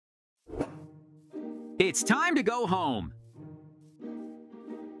It's time to go home.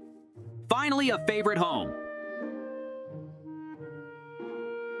 Finally, a favorite home.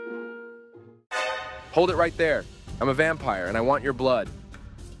 Hold it right there. I'm a vampire and I want your blood.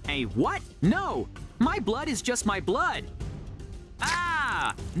 Hey, what? No! My blood is just my blood.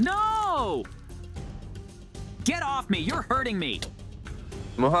 Ah! No! Get off me! You're hurting me!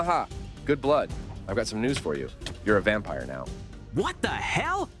 Muhaha. Good blood. I've got some news for you. You're a vampire now. What the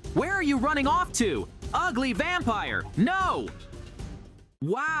hell? Where are you running off to? Ugly vampire! No!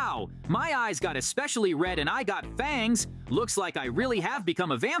 Wow! My eyes got especially red and I got fangs. Looks like I really have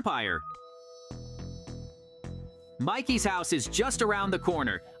become a vampire. Mikey's house is just around the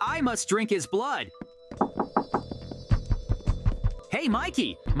corner. I must drink his blood. Hey,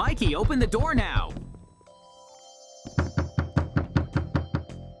 Mikey! Mikey, open the door now!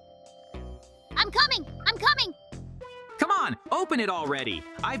 I'm coming! I'm coming! Come on, open it already!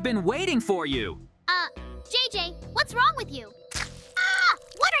 I've been waiting for you! JJ, what's wrong with you? Ah!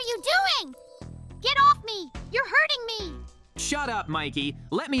 What are you doing? Get off me! You're hurting me! Shut up, Mikey.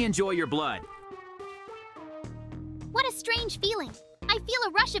 Let me enjoy your blood. What a strange feeling. I feel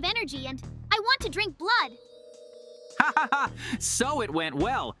a rush of energy and I want to drink blood. Ha ha ha! So it went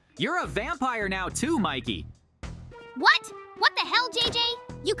well. You're a vampire now too, Mikey. What? What the hell,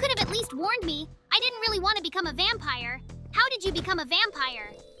 JJ? You could have at least warned me. I didn't really want to become a vampire. How did you become a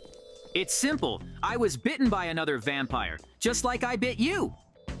vampire? It's simple. I was bitten by another vampire, just like I bit you.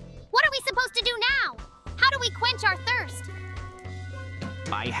 What are we supposed to do now? How do we quench our thirst?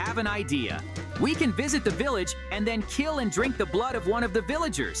 I have an idea. We can visit the village and then kill and drink the blood of one of the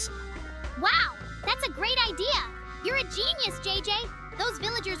villagers. Wow, that's a great idea. You're a genius, JJ. Those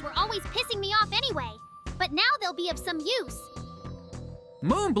villagers were always pissing me off anyway. But now they'll be of some use.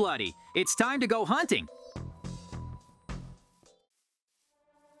 Moonbloody, it's time to go hunting.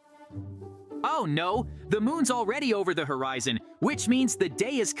 Oh no, the moon's already over the horizon, which means the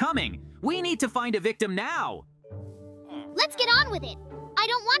day is coming. We need to find a victim now. Let's get on with it. I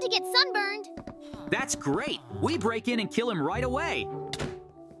don't want to get sunburned. That's great. We break in and kill him right away.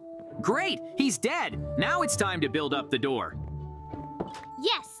 Great, he's dead. Now it's time to build up the door.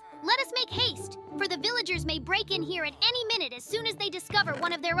 Yes, let us make haste, for the villagers may break in here at any minute as soon as they discover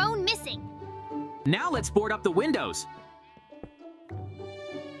one of their own missing. Now let's board up the windows.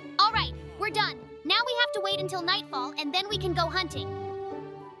 All right, we're done. Now we have to wait until nightfall and then we can go hunting.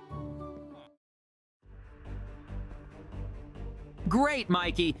 Great,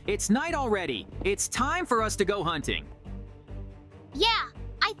 Mikey. It's night already. It's time for us to go hunting. Yeah,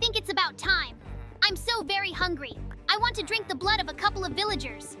 I think it's about time. I'm so very hungry. I want to drink the blood of a couple of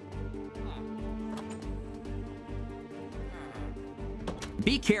villagers.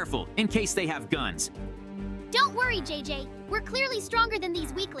 Be careful, in case they have guns. Don't worry, JJ. We're clearly stronger than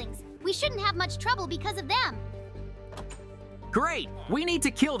these weaklings. We shouldn't have much trouble because of them. Great! We need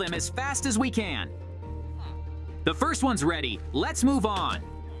to kill them as fast as we can. The first one's ready. Let's move on.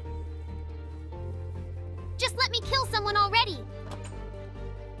 Just let me kill someone already.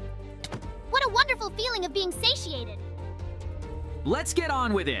 What a wonderful feeling of being satiated. Let's get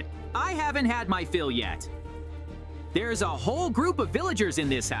on with it. I haven't had my fill yet. There's a whole group of villagers in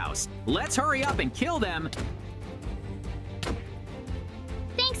this house. Let's hurry up and kill them.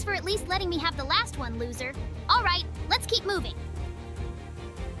 Thanks for at least letting me have the last one, loser. All right, let's keep moving.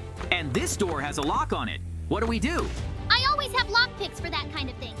 And this door has a lock on it. What do we do? I always have lock picks for that kind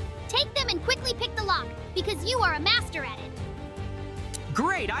of thing. Take them and quickly pick the lock, because you are a master at it.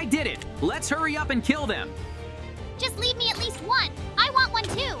 Great, I did it. Let's hurry up and kill them. Just leave me at least one. I want one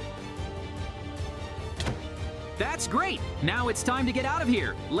too. That's great. Now it's time to get out of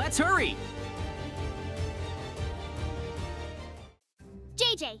here. Let's hurry.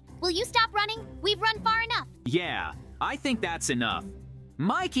 JJ, will you stop running? We've run far enough. Yeah, I think that's enough.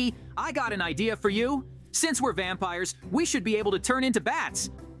 Mikey, I got an idea for you. Since we're vampires, we should be able to turn into bats.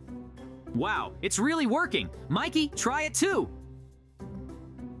 Wow, it's really working. Mikey, try it too.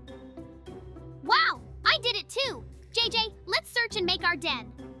 Wow, I did it too. JJ, let's search and make our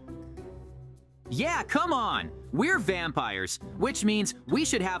den. Yeah, come on. We're vampires, which means we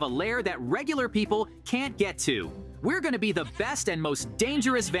should have a lair that regular people can't get to. We're gonna be the best and most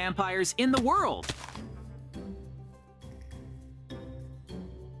dangerous vampires in the world.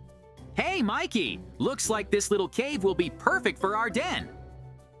 Hey, Mikey! Looks like this little cave will be perfect for our den.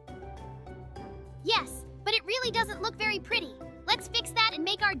 Yes, but it really doesn't look very pretty. Let's fix that and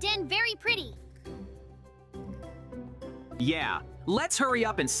make our den very pretty. Yeah, let's hurry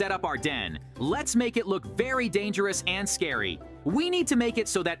up and set up our den. Let's make it look very dangerous and scary. We need to make it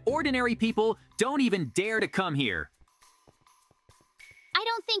so that ordinary people don't even dare to come here. I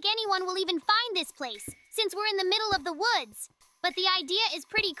don't think anyone will even find this place, since we're in the middle of the woods. But the idea is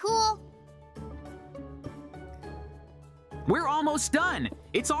pretty cool. We're almost done.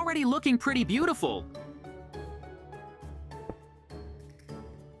 It's already looking pretty beautiful.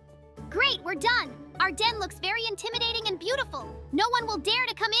 Great, we're done. Our den looks very intimidating and beautiful. No one will dare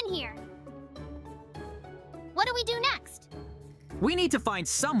to come in here. What do we do next? We need to find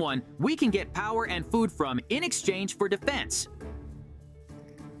someone we can get power and food from in exchange for defense.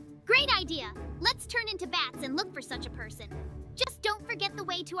 Great idea. Let's turn into bats and look for such a person. Just don't forget the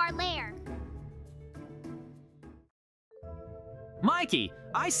way to our lair. Mikey,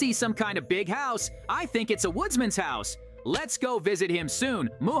 I see some kind of big house. I think it's a woodsman's house. Let's go visit him soon,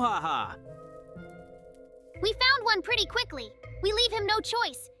 muhaha. We found one pretty quickly. We leave him no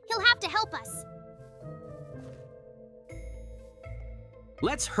choice. He'll have to help us.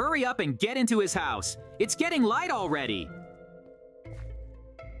 Let's hurry up and get into his house. It's getting light already.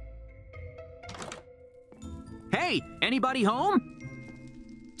 Hey, anybody home?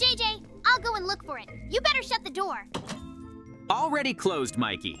 JJ, I'll go and look for it. You better shut the door. Already closed,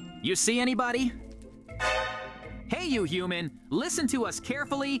 Mikey. You see anybody? Hey, you human, listen to us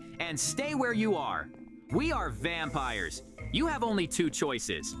carefully and stay where you are. We are vampires. You have only two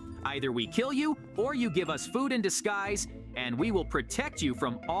choices. Either we kill you or you give us food in disguise, and we will protect you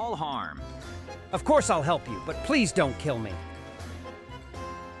from all harm. Of course I'll help you, but please don't kill me.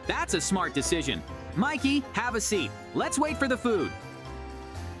 That's a smart decision. Mikey, have a seat. Let's wait for the food.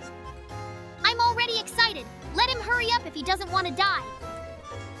 I'm already excited. Let him hurry up if he doesn't want to die.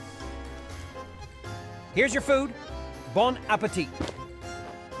 Here's your food. Bon appetit.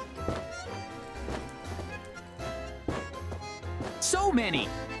 So many.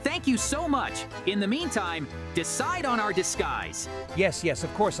 Thank you so much. In the meantime, decide on our disguise. Yes,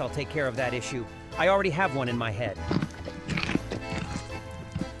 of course I'll take care of that issue. I already have one in my head.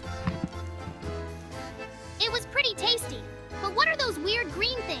 It was pretty tasty. But what are those weird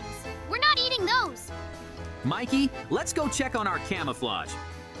green things? We're not eating those. Mikey, let's go check on our camouflage.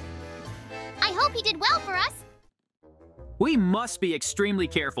 I hope he did well for us. We must be extremely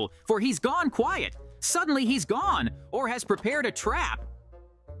careful, for he's gone quiet. Suddenly he's gone, or has prepared a trap.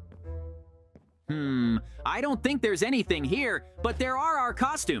 I don't think there's anything here, but there are our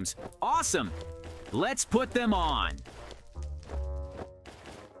costumes. Awesome. Let's put them on.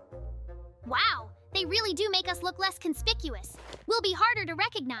 Wow, they really do make us look less conspicuous. We'll be harder to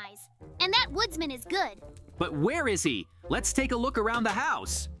recognize. And that woodsman is good. But where is he? Let's take a look around the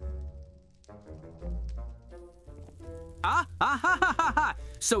house.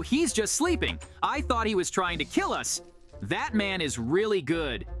 So he's just sleeping. I thought he was trying to kill us. That man is really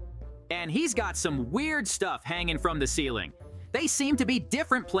good. And he's got some weird stuff hanging from the ceiling. They seem to be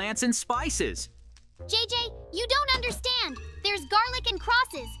different plants and spices. JJ, you don't understand. There's garlic and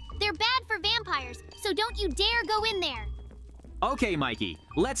crosses. They're bad for vampires, so don't you dare go in there. Okay, Mikey,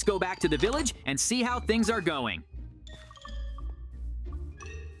 let's go back to the village and see how things are going.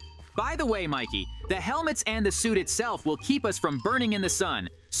 By the way, Mikey, the helmets and the suit itself will keep us from burning in the sun,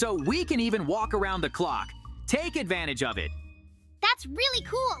 so we can even walk around the clock. Take advantage of it. That's really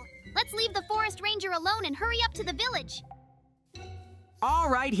cool. Let's leave the forest ranger alone and hurry up to the village. All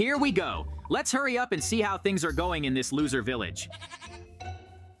right, here we go. Let's hurry up and see how things are going in this loser village.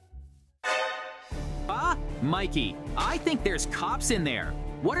 Mikey, I think there's cops in there.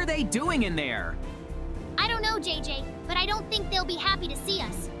 What are they doing in there? I don't know, JJ, but I don't think they'll be happy to see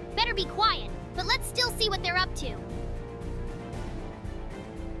us. Better be quiet, but let's still see what they're up to.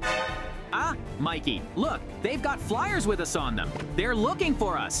 Mikey, look, they've got flyers with us on them. They're looking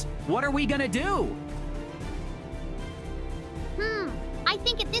for us. What are we gonna do? I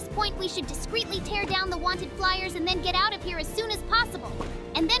think at this point we should discreetly tear down the wanted flyers and then get out of here as soon as possible.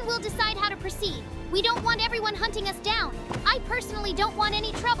 And then we'll decide how to proceed. We don't want everyone hunting us down. I personally don't want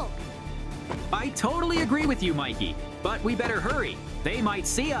any trouble. I totally agree with you, Mikey, but we better hurry. They might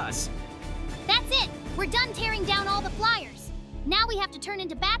see us. That's it. We're done tearing down all the flyers. Now we have to turn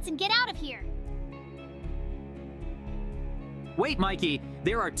into bats and get out of here. Wait, Mikey,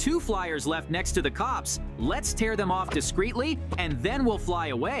 there are 2 flyers left next to the cops. Let's tear them off discreetly, and then we'll fly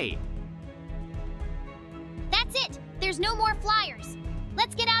away. That's it. There's no more flyers.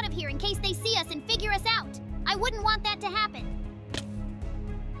 Let's get out of here in case they see us and figure us out. I wouldn't want that to happen.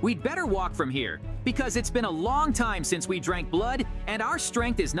 We'd better walk from here, because it's been a long time since we drank blood, and our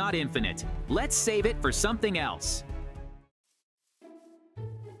strength is not infinite. Let's save it for something else.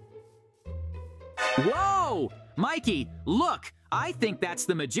 Whoa! Mikey, look! I think that's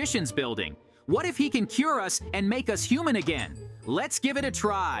the magician's building. What if he can cure us and make us human again? Let's give it a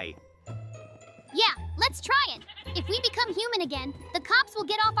try. Yeah, let's try it. If we become human again, the cops will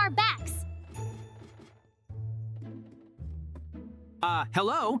get off our backs.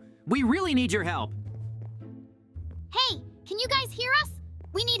 Hello? We really need your help. Hey, can you guys hear us?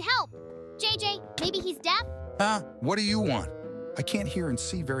 We need help. JJ, maybe he's deaf? What do you want? I can't hear and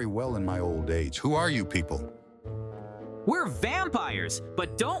see very well in my old age. Who are you people? We're vampires,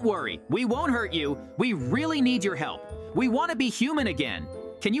 but don't worry, we won't hurt you. We really need your help. We want to be human again.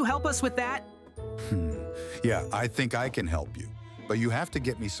 Can you help us with that? Yeah, I think I can help you. But you have to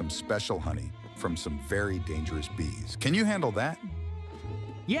get me some special honey from some very dangerous bees. Can you handle that?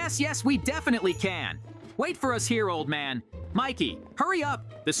 Yes, we definitely can. Wait for us here, old man. Mikey, hurry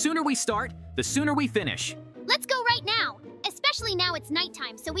up. The sooner we start, the sooner we finish. Let's go right now. Especially now it's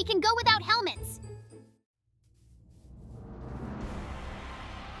nighttime, so we can go without helmets.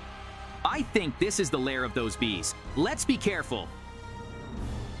 I think this is the lair of those bees. Let's be careful.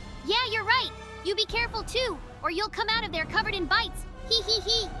 Yeah, you're right. You be careful too, or you'll come out of there covered in bites. Hee hee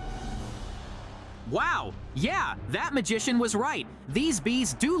hee. Wow, yeah, that magician was right. These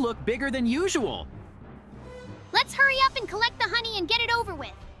bees do look bigger than usual. Let's hurry up and collect the honey and get it over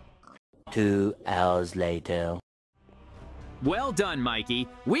with. 2 hours later. Well done, Mikey.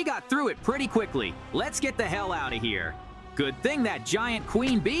 We got through it pretty quickly. Let's get the hell out of here. Good thing that giant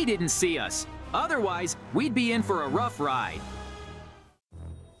queen bee didn't see us. Otherwise, we'd be in for a rough ride.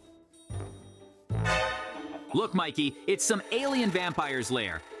 Look, Mikey, it's some alien vampire's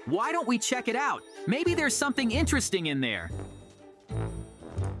lair. Why don't we check it out? Maybe there's something interesting in there.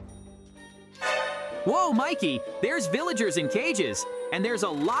 Whoa, Mikey, there's villagers in cages, and there's a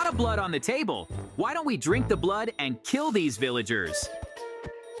lot of blood on the table. Why don't we drink the blood and kill these villagers?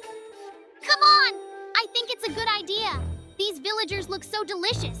 Come on! I think it's a good idea. These villagers look so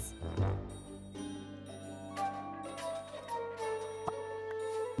delicious.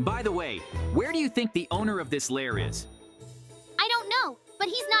 By the way, where do you think the owner of this lair is? I don't know, but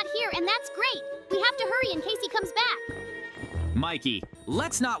he's not here, and that's great. We have to hurry in case he comes back. Mikey,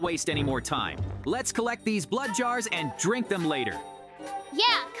 let's not waste any more time. Let's collect these blood jars and drink them later.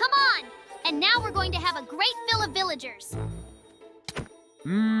 Yeah, come on! And now we're going to have a great fill of villagers.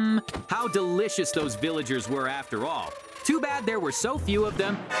 How delicious those villagers were after all. Too bad there were so few of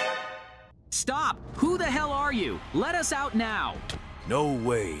them. Stop! Who the hell are you? Let us out now! No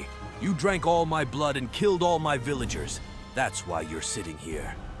way. You drank all my blood and killed all my villagers. That's why you're sitting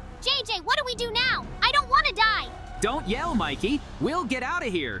here. JJ, what do we do now? I don't want to die. Don't yell, Mikey. We'll get out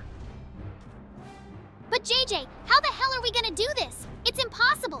of here. But JJ, how the hell are we gonna do this? It's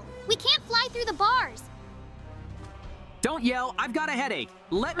impossible. We can't fly through the bars. Don't yell. I've got a headache.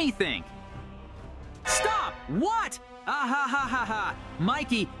 Let me think. Stop! What? Ah ha ha ha ha.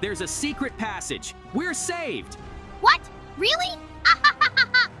 Mikey, there's a secret passage. We're saved. What? Really?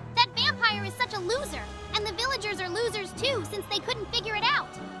 That vampire is such a loser. And the villagers are losers too, since they couldn't figure it out.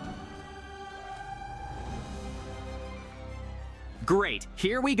 Great,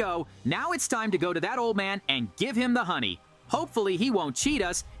 here we go. Now it's time to go to that old man and give him the honey. Hopefully he won't cheat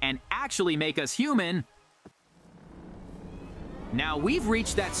us and actually make us human. Now we've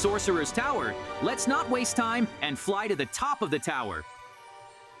reached that sorcerer's tower. Let's not waste time and fly to the top of the tower.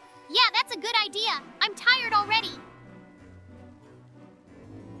 Yeah, that's a good idea. I'm tired already.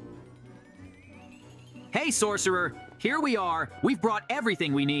 Hey, sorcerer, here we are. We've brought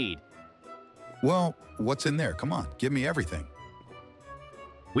everything we need. Well, what's in there? Come on, give me everything.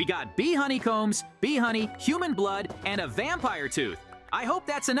 We got bee honeycombs, bee honey, human blood, and a vampire tooth. I hope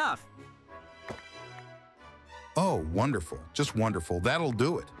that's enough. Oh, wonderful. Just wonderful. That'll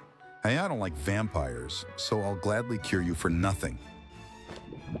do it. Hey, I don't like vampires, so I'll gladly cure you for nothing.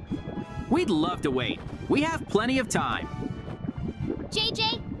 We'd love to wait. We have plenty of time.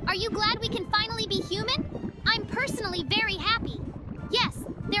 JJ, are you glad we can finally be human? I'm personally very happy. Yes,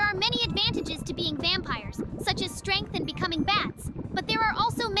 there are many advantages to being vampires, such as strength and becoming bats, but there are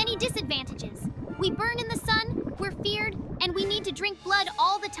also many disadvantages. We burn in the sun, we're feared, and we need to drink blood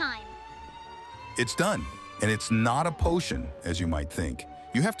all the time. It's done, and it's not a potion, as you might think.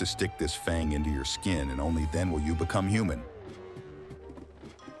 You have to stick this fang into your skin, and only then will you become human.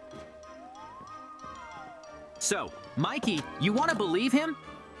 So, Mikey, you want to believe him?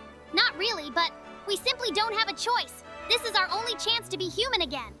 Not really, but we simply don't have a choice. This is our only chance to be human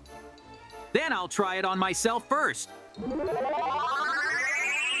again. Then I'll try it on myself first.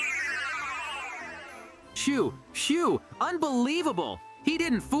 Phew, unbelievable. He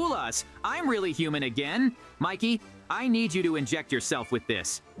didn't fool us. I'm really human again. Mikey, I need you to inject yourself with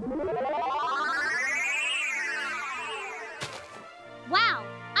this. Wow,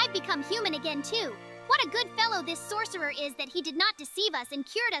 I've become human again too. What a good fellow this sorcerer is that he did not deceive us and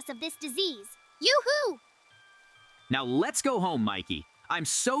cured us of this disease. Yoo-hoo! Now let's go home, Mikey. I'm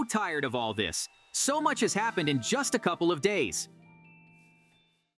so tired of all this. So much has happened in just a couple of days.